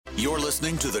You're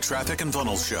listening to the Traffic and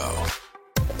Funnels Show.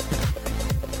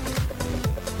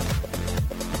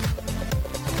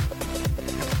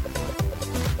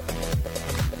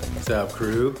 What's up,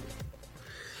 crew?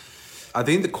 I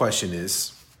think the question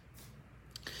is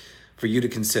for you to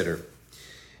consider,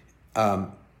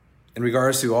 in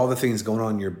regards to all the things going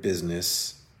on in your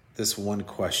business, this one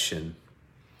question: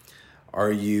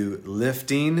 are you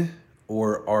lifting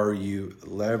or are you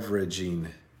leveraging?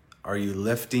 Are you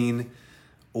lifting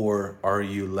or are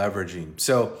you leveraging?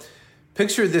 So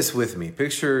picture this with me.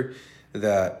 Picture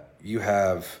that you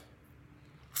have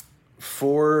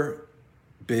 4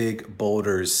 big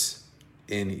boulders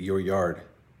in your yard,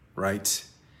 right?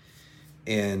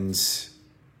 And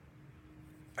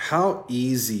how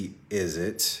easy is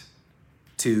it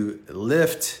to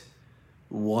lift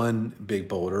one big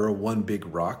boulder or one big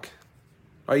rock?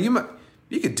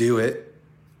 You could do it.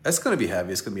 That's going to be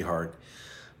heavy. It's going to be hard.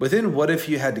 But then what if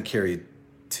you had to carry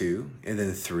 2 and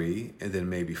then 3 and then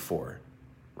maybe 4,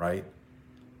 right?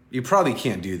 You probably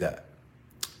can't do that.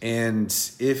 And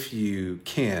if you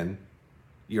can,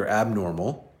 you're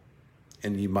abnormal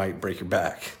and you might break your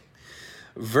back.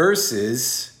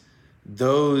 Versus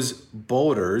those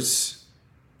boulders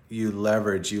you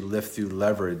leverage, you lift through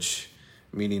leverage,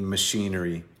 meaning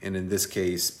machinery, and in this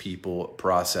case, people,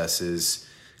 processes,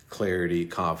 clarity,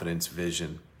 confidence,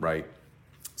 vision, right?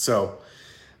 So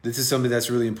this is something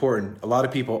that's really important. A lot of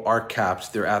people are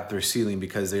capped. They're at their ceiling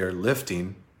because they are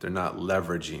lifting. They're not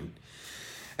leveraging.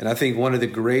 And I think one of the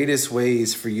greatest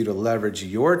ways for you to leverage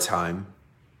your time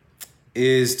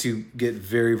is to get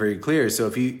very, very clear.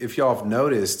 So if y'all have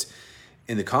noticed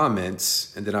in the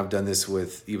comments, and then I've done this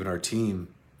with even our team,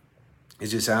 is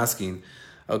just asking,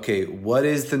 okay, what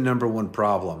is the number one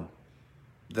problem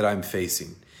that I'm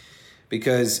facing?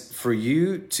 Because for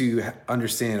you to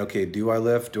understand, okay, do I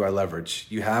lift, do I leverage?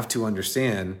 You have to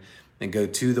understand and go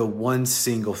to the one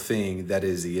single thing that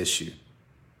is the issue.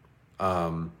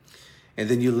 And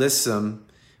then you list them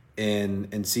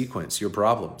in sequence, your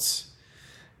problems.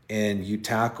 And you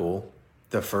tackle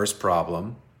the first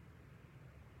problem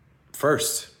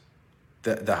first,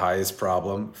 the highest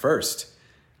problem first.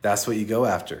 That's what you go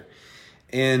after.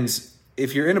 And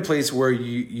if you're in a place where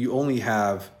you only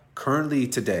have currently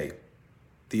today,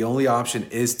 the only option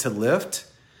is to lift,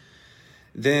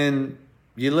 then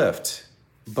you lift.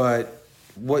 But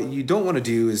what you don't want to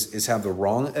do is have the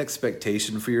wrong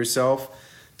expectation for yourself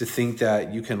to think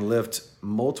that you can lift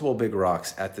multiple big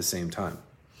rocks at the same time.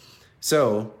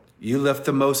 So you lift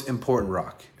the most important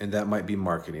rock, and that might be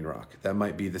marketing rock. That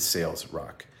might be the sales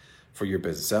rock for your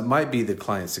business. That might be the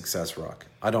client success rock.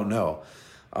 I don't know.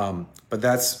 But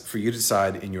that's for you to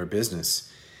decide in your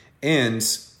business. And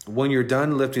when you're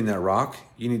done lifting that rock,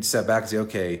 you need to step back and say,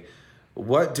 okay,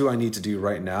 what do I need to do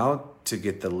right now to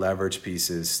get the leverage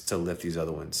pieces to lift these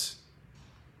other ones?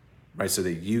 Right? So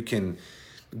that you can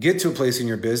get to a place in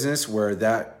your business where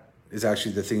that is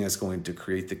actually the thing that's going to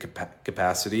create the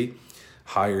capacity,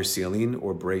 higher ceiling,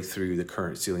 or break through the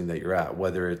current ceiling that you're at,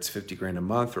 whether it's 50 grand a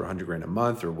month or 100 grand a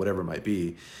month or whatever it might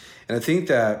be. And I think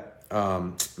that,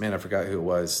 I forgot who it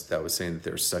was that was saying that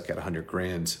they're stuck at 100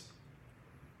 grand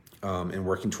and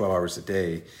working 12 hours a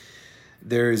day.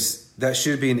 That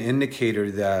should be an indicator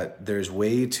that there's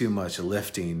way too much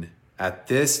lifting at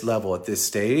this level, at this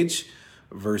stage,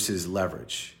 versus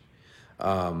leverage.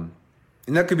 And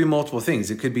that could be multiple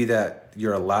things. It could be that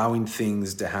you're allowing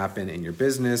things to happen in your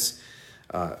business,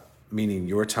 meaning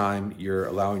your time, you're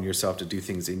allowing yourself to do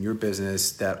things in your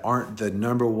business that aren't the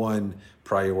number one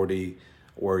priority,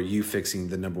 or you fixing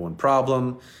the number one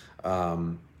problem.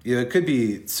 It could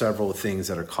be several things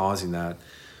that are causing that.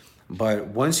 But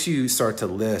once you start to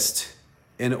list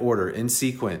in order, in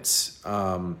sequence,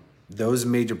 those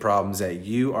major problems that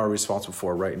you are responsible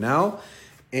for right now,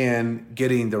 and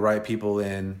getting the right people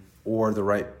in or the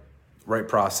right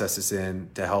processes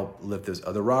in to help lift those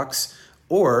other rocks,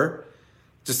 or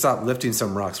just stop lifting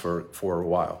some rocks for a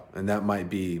while. And that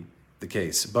might be the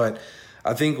case. But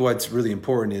I think what's really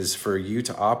important is for you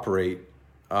to operate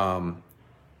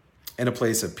in a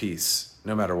place of peace,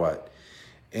 no matter what.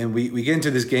 And we get into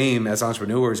this game as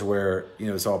entrepreneurs where,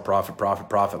 it's all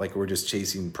profit, like we're just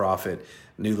chasing profit,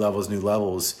 new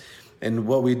levels. And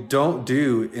what we don't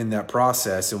do in that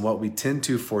process, and what we tend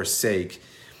to forsake,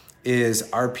 is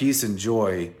our peace and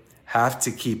joy have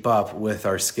to keep up with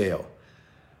our scale,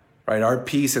 right? Our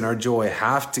peace and our joy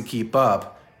have to keep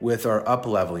up with our up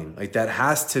leveling. Like that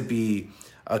has to be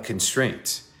a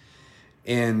constraint.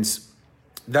 And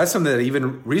that's something that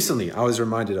even recently I was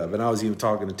reminded of, and I was even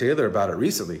talking to Taylor about it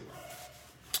recently,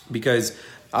 because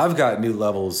I've got new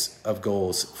levels of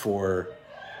goals for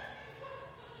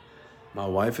My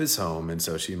wife is home, and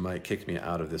so she might kick me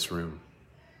out of this room.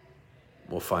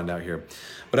 We'll find out here.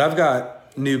 But I've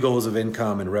got new goals of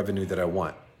income and revenue that I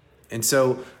want. And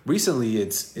so recently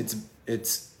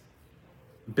it's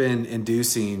been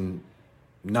inducing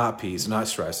not peace, not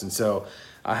stress. And so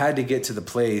I had to get to the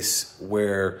place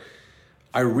where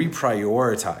I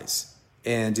reprioritize.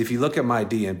 And if you look at my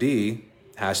DMD,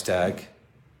 hashtag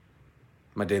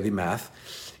my daily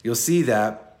math, you'll see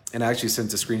that, and I actually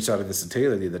sent a screenshot of this to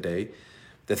Taylor the other day,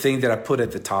 the thing that I put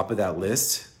at the top of that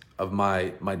list of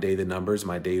my daily numbers,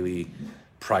 my daily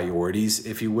priorities,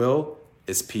 if you will,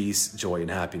 is peace, joy, and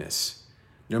happiness.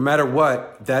 No matter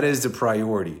what, that is the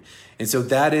priority. And so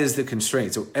that is the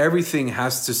constraint. So everything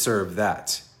has to serve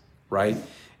that, right?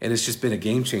 And it's just been a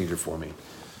game changer for me.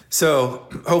 So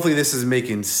hopefully this is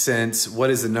making sense. What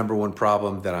is the number one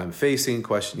problem that I'm facing?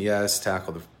 Question, yes.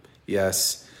 Tackle the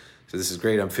yes. So this is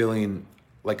great. I'm feeling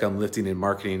like I'm lifting in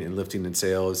marketing and lifting in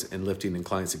sales and lifting in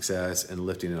client success and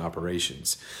lifting in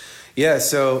operations. Yeah,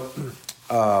 so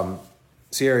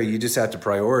Sierra, you just have to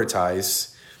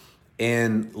prioritize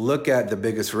and look at the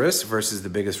biggest risk versus the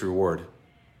biggest reward,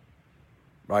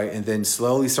 right? And then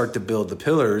slowly start to build the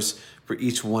pillars for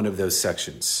each one of those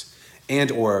sections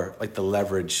and or like the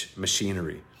leverage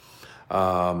machinery.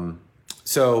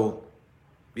 So,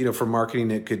 for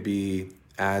marketing, it could be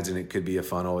ads and it could be a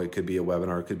funnel, it could be a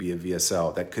webinar, it could be a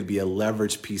VSL. That could be a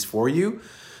leverage piece for you,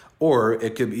 or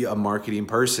it could be a marketing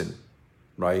person,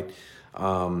 right?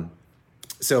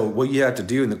 So what you have to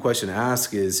do, and the question to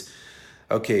ask is,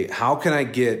 okay, how can I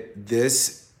get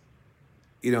this,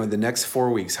 in the next 4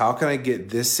 weeks, how can I get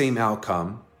this same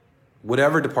outcome,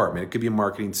 whatever department, it could be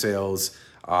marketing, sales,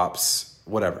 ops,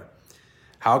 whatever.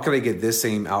 How can I get this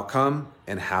same outcome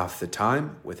in half the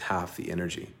time with half the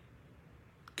energy?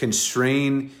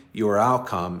 Constrain your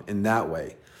outcome in that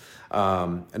way.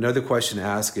 Another question to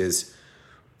ask is,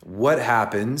 what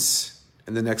happens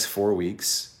in the next 4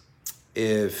 weeks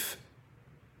if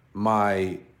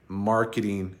my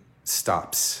marketing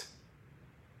stops?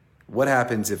 What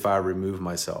happens if I remove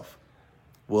myself?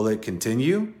 Will it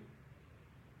continue?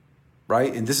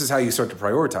 Right? And this is how you start to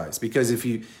prioritize, because if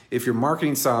your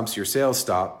marketing stops, your sales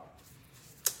stop,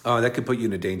 that could put you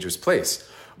in a dangerous place.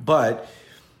 But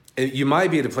you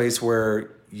might be at a place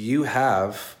where you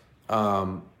have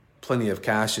plenty of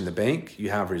cash in the bank, you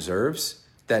have reserves,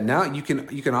 that now you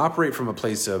can operate from a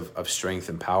place of strength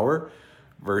and power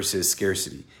versus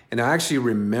scarcity. And I actually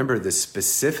remember this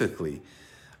specifically.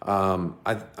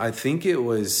 I think it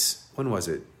was, when was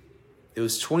it? It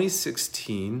was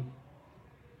 2016.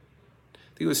 I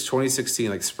think it was 2016,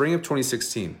 like spring of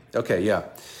 2016. Okay, yeah.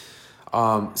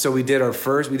 So we did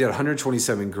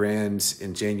 127 grand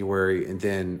in January, and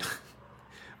then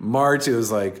March it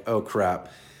was like, oh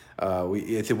crap.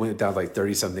 It went down to like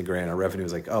 30 something grand. Our revenue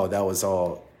was like, oh, that was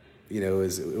all, it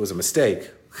was a mistake.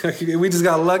 We just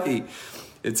got lucky.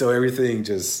 And so everything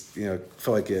just, felt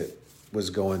like it was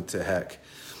going to heck.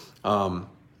 But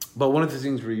one of the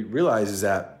things we realized is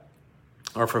that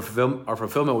our fulfillment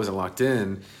wasn't locked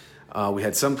in. We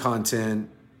had some content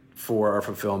for our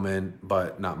fulfillment,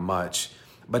 but not much.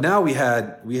 But now we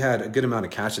had a good amount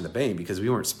of cash in the bank because we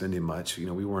weren't spending much.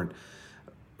 We were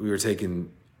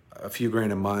taking a few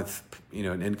grand a month,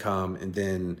 in income, and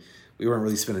then we weren't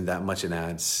really spending that much in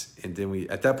ads. And then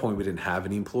at that point we didn't have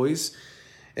any employees.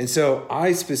 And so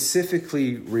I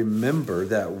specifically remember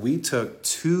that we took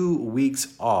 2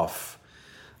 weeks off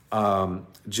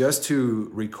just to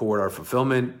record our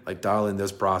fulfillment, like dial in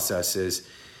those processes.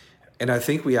 And I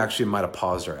think we actually might have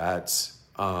paused our ads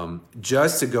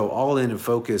just to go all in and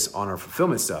focus on our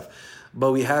fulfillment stuff.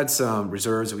 But we had some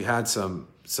reserves, we had some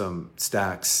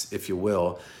stacks, if you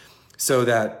will, so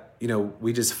that,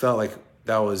 we just felt like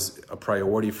that was a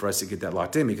priority for us to get that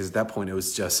locked in, because at that point it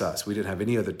was just us. We didn't have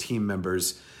any other team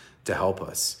members to help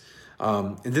us.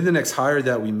 And then the next hire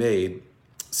that we made,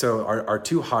 so our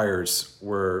 2 hires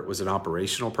was an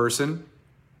operational person,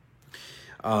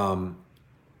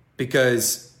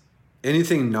 because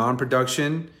anything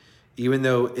non-production, even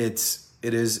though it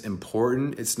is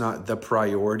important, it's not the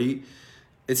priority.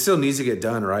 It still needs to get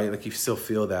done, right? Like you still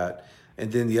feel that.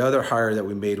 And then the other hire that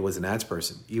we made was an ads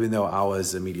person, even though I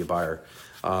was a media buyer,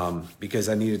 because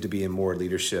I needed to be in more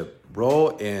leadership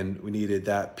role, and we needed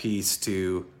that piece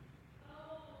to.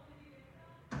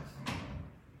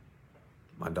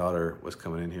 My daughter was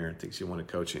coming in here and thinks she wanted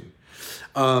coaching.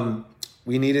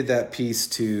 We needed that piece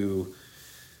to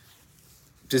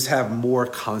just have more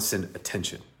constant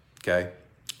attention, okay?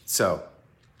 So,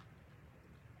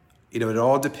 it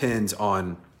all depends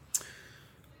on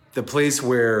the place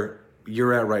where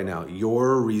you're at right now,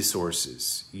 your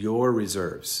resources, your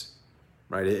reserves,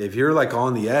 right? If you're like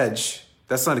on the edge,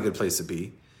 That's not a good place to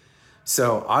be.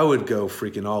 So I would go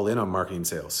freaking all in on marketing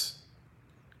sales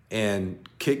and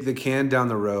kick the can down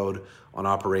the road on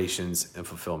operations and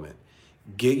fulfillment.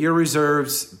 Get your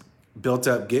reserves built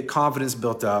up, get confidence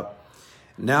built up.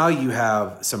 Now you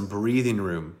have some breathing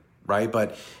room, right?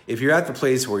 But if you're at the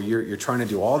place where you're trying to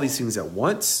do all these things at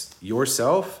once,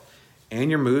 yourself, and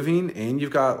you're moving, and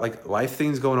you've got like life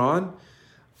things going on,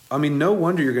 I mean, no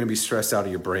wonder you're going to be stressed out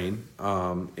of your brain,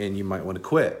 and you might want to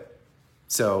quit.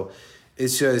 So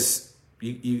it's just,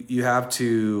 you have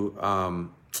to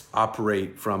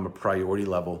operate from a priority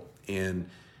level, and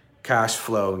cash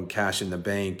flow and cash in the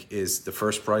bank is the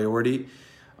first priority.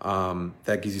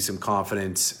 That gives you some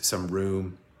confidence, some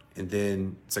room. And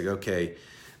then it's like, okay,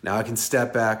 now I can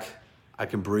step back. I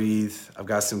can breathe. I've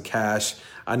got some cash.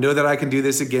 I know that I can do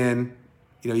this again.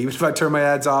 Even if I turn my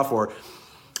ads off, or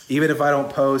even if I don't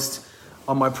post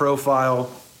on my profile,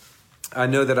 I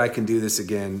know that I can do this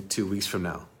again 2 weeks from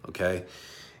now. Okay.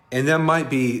 And that might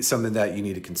be something that you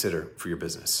need to consider for your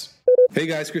business. Hey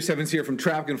guys, Chris Evans here from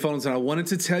Traffic and Funnels, and I wanted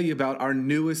to tell you about our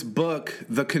newest book,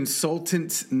 The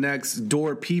Consultant Next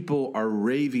Door. People are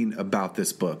raving about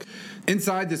this book.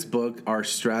 Inside this book are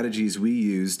strategies we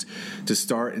used to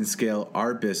start and scale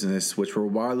our business, which were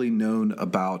widely known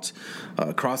about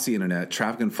across the internet,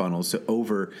 Traffic and Funnels, to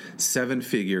over 7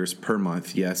 figures per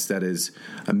month. Yes, that is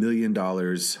 $1 million,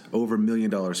 over $1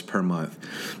 million per month.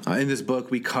 In this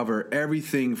book, we cover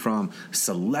everything from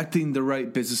selecting the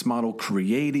right business model,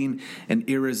 creating an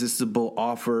irresistible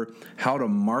offer, how to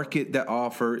market that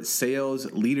offer, sales,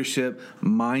 leadership,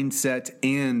 mindset,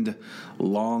 and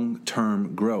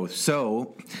long-term growth.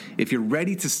 So if you're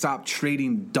ready to stop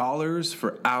trading dollars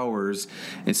for hours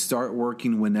and start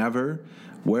working whenever,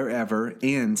 wherever,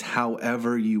 and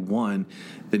however you want,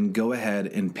 then go ahead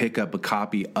and pick up a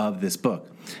copy of this book.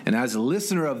 And as a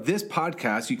listener of this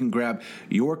podcast, you can grab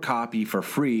your copy for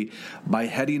free by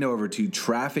heading over to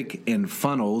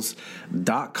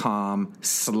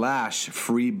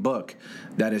trafficandfunnels.com/free book.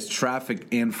 That is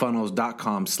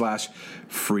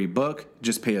trafficandfunnels.com/free book.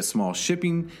 Just pay a small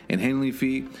shipping and handling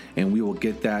fee, and we will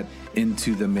get that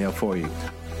into the mail for you.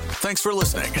 Thanks for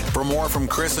listening. For more from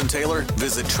Chris and Taylor,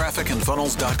 visit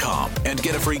trafficandfunnels.com and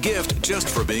get a free gift just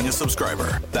for being a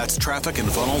subscriber. That's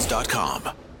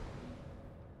trafficandfunnels.com.